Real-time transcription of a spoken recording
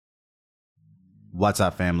What's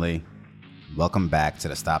up, family? Welcome back to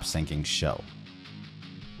the Stop Sinking Show,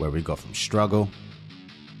 where we go from struggle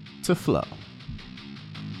to flow.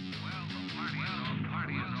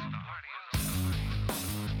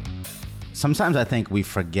 Sometimes I think we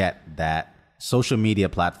forget that social media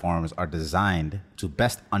platforms are designed to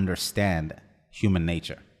best understand human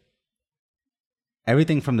nature.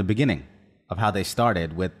 Everything from the beginning of how they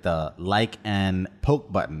started with the like and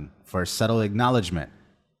poke button for subtle acknowledgement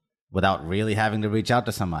without really having to reach out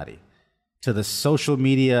to somebody, to the social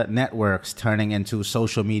media networks turning into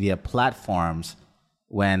social media platforms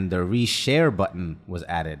when the reshare button was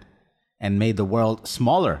added and made the world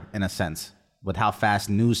smaller in a sense with how fast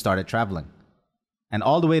news started traveling. And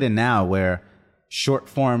all the way to now where short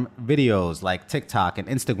form videos like TikTok and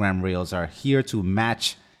Instagram Reels are here to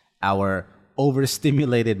match our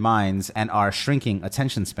overstimulated minds and our shrinking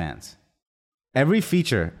attention spans. Every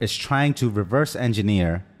feature is trying to reverse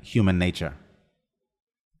engineer human nature.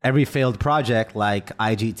 Every failed project like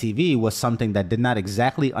IGTV was something that did not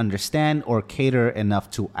exactly understand or cater enough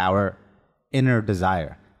to our inner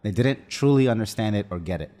desire. They didn't truly understand it or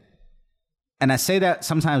get it. And I say that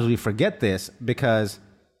sometimes we forget this because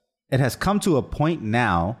it has come to a point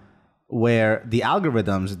now where the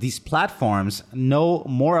algorithms, these platforms, know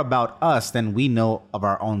more about us than we know of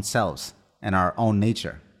our own selves and our own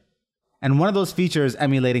nature. And one of those features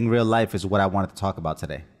emulating real life is what I wanted to talk about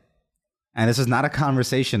today. And this is not a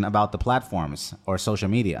conversation about the platforms or social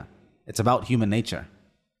media. It's about human nature.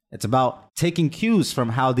 It's about taking cues from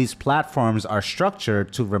how these platforms are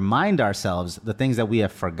structured to remind ourselves the things that we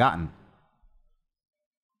have forgotten.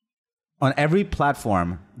 On every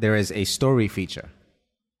platform, there is a story feature.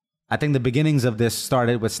 I think the beginnings of this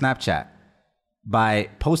started with Snapchat by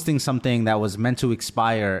posting something that was meant to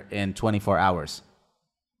expire in 24 hours.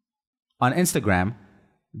 On Instagram,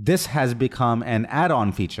 this has become an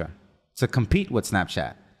add-on feature to compete with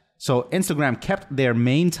Snapchat. So Instagram kept their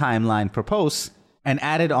main timeline for posts and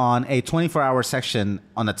added on a 24-hour section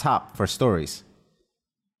on the top for stories.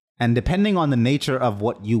 And depending on the nature of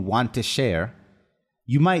what you want to share,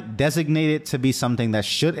 you might designate it to be something that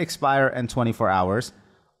should expire in 24 hours,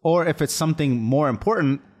 or if it's something more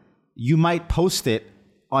important, you might post it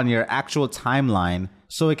on your actual timeline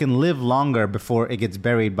so it can live longer before it gets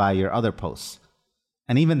buried by your other posts.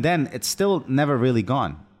 And even then, it's still never really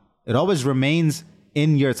gone. It always remains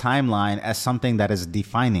in your timeline as something that is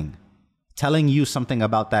defining, telling you something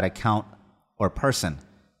about that account or person.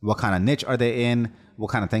 What kind of niche are they in?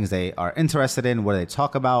 What kind of things they are interested in? What do they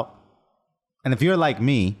talk about? And if you're like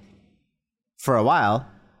me, for a while,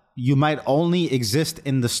 you might only exist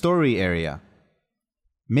in the story area.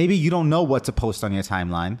 Maybe you don't know what to post on your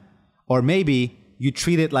timeline, or maybe you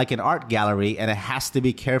treat it like an art gallery and it has to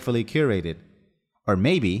be carefully curated. Or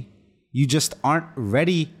maybe you just aren't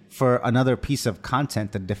ready for another piece of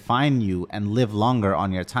content to define you and live longer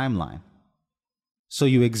on your timeline. So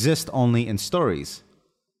you exist only in stories.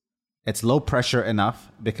 It's low pressure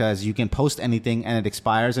enough because you can post anything and it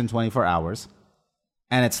expires in 24 hours.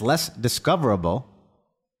 And it's less discoverable.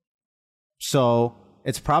 So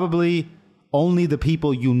it's probably only the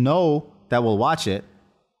people you know that will watch it.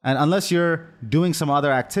 And unless you're doing some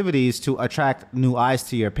other activities to attract new eyes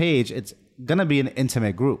to your page, it's going to be an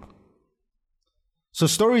intimate group. So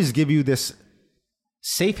stories give you this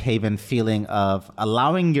safe haven feeling of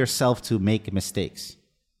allowing yourself to make mistakes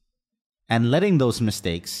and letting those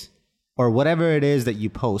mistakes, or whatever it is that you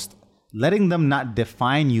post, letting them not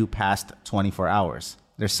define you past 24 hours.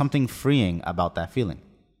 There's something freeing about that feeling.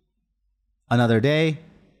 Another day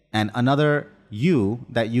and another you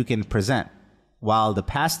that you can present while the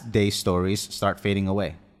past day stories start fading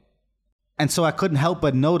away. And so I couldn't help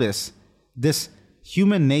but notice this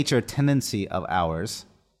human nature tendency of ours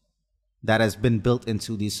that has been built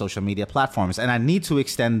into these social media platforms. And I need to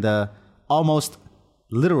extend the almost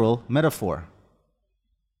literal metaphor.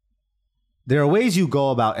 There are ways you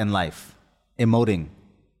go about in life, emoting,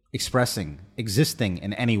 expressing, existing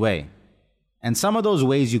in any way. And some of those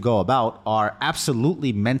ways you go about are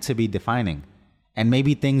absolutely meant to be defining and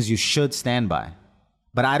maybe things you should stand by.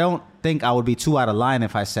 But I don't think I would be too out of line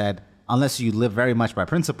if I said, unless you live very much by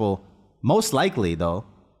principle, most likely though,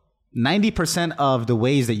 90% of the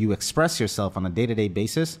ways that you express yourself on a day-to-day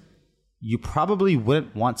basis, you probably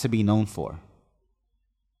wouldn't want to be known for.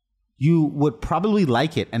 You would probably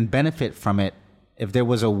like it and benefit from it if there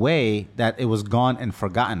was a way that it was gone and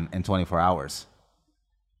forgotten in 24 hours.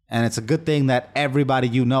 And it's a good thing that everybody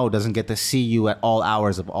you know doesn't get to see you at all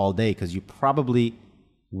hours of all day, because you probably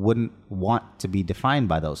wouldn't want to be defined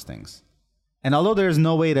by those things. And although there's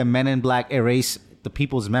no way to Men in Black erase the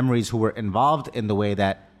people's memories who were involved in the way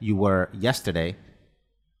that you were yesterday,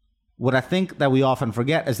 What I think that we often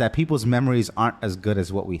forget is that people's memories aren't as good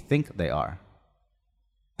as what we think they are.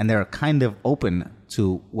 And they're kind of open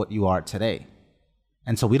to what you are today.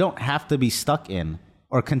 And so we don't have to be stuck in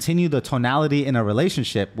or continue the tonality in a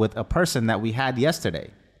relationship with a person that we had yesterday.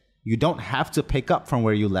 You don't have to pick up from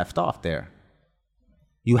where you left off there.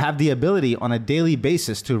 You have the ability on a daily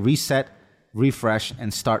basis to reset, refresh,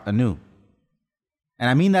 and start anew. And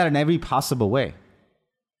I mean that in every possible way.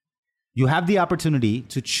 You have the opportunity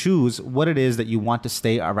to choose what it is that you want to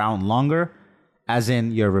stay around longer, as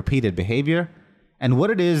in your repeated behavior, and what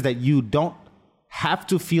it is that you don't have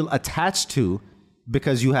to feel attached to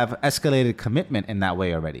because you have escalated commitment in that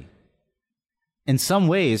way already. In some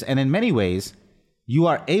ways, and in many ways, you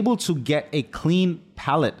are able to get a clean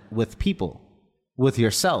palette with people, with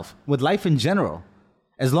yourself, with life in general,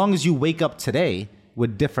 as long as you wake up today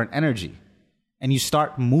with different energy and you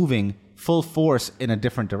start moving full force in a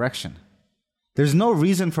different direction. There's no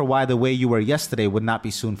reason for why the way you were yesterday would not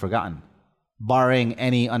be soon forgotten, barring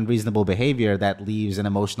any unreasonable behavior that leaves an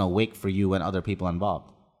emotional wake for you and other people involved.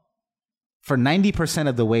 For 90%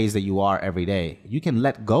 of the ways that you are every day, you can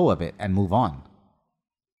let go of it and move on.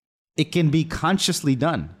 It can be consciously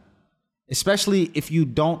done, especially if you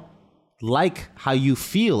don't like how you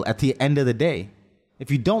feel at the end of the day.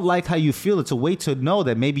 If you don't like how you feel, it's a way to know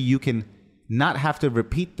that maybe you can not have to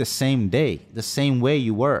repeat the same day, the same way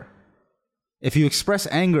you were. If you express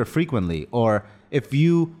anger frequently, or if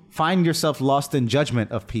you find yourself lost in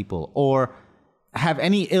judgment of people, or have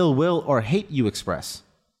any ill will or hate you express,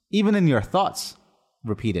 even in your thoughts,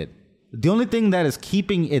 repeated, the only thing that is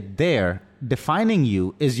keeping it there, defining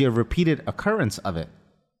you, is your repeated occurrence of it.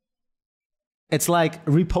 It's like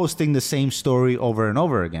reposting the same story over and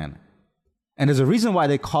over again. And there's a reason why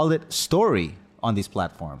they call it story on these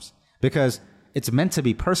platforms, because it's meant to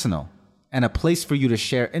be personal and a place for you to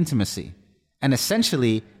share intimacy. And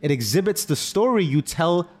essentially, it exhibits the story you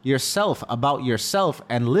tell yourself about yourself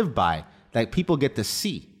and live by that people get to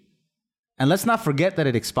see. And let's not forget that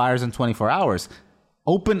it expires in 24 hours.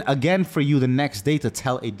 Open again for you the next day to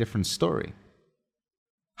tell a different story.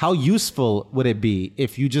 How useful would it be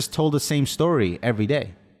if you just told the same story every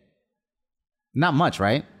day? Not much,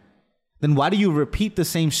 right? Then why do you repeat the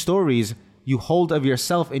same stories you hold of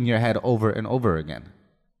yourself in your head over and over again?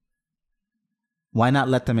 Why not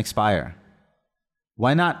let them expire?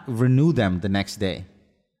 Why not renew them the next day?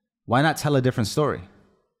 Why not tell a different story?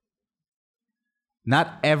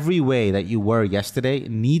 Not every way that you were yesterday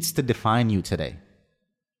needs to define you today.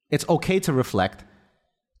 It's okay to reflect,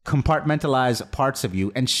 compartmentalize parts of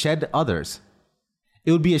you, and shed others.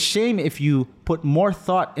 It would be a shame if you put more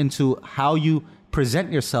thought into how you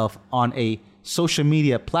present yourself on a social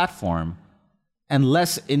media platform and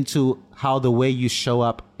less into how the way you show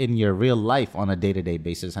up in your real life on a day-to-day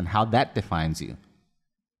basis and how that defines you.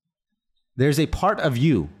 There's a part of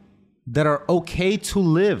you that are okay to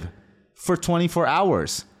live for 24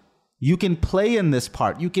 hours. You can play in this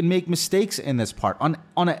part. You can make mistakes in this part on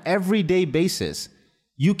an everyday basis.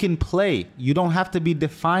 You can play. You don't have to be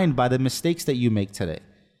defined by the mistakes that you make today.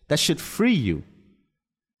 That should free you.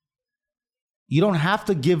 You don't have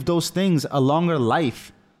to give those things a longer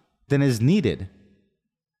life than is needed.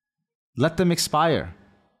 Let them expire.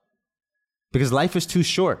 Because life is too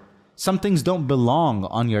short. Some things don't belong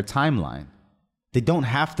on your timeline. They don't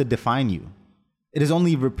have to define you. It is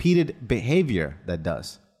only repeated behavior that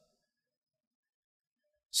does.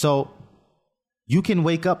 So you can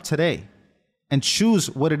wake up today and choose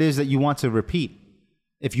what it is that you want to repeat.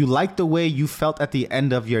 If you like the way you felt at the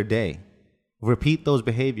end of your day, repeat those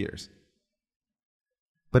behaviors.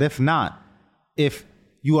 But if not, if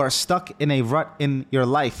you are stuck in a rut in your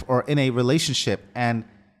life or in a relationship and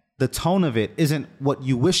the tone of it isn't what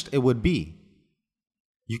you wished it would be,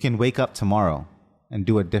 you can wake up tomorrow and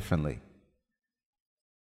do it differently.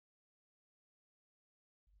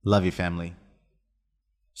 Love you, family.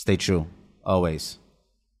 Stay true, always.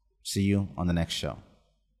 See you on the next show.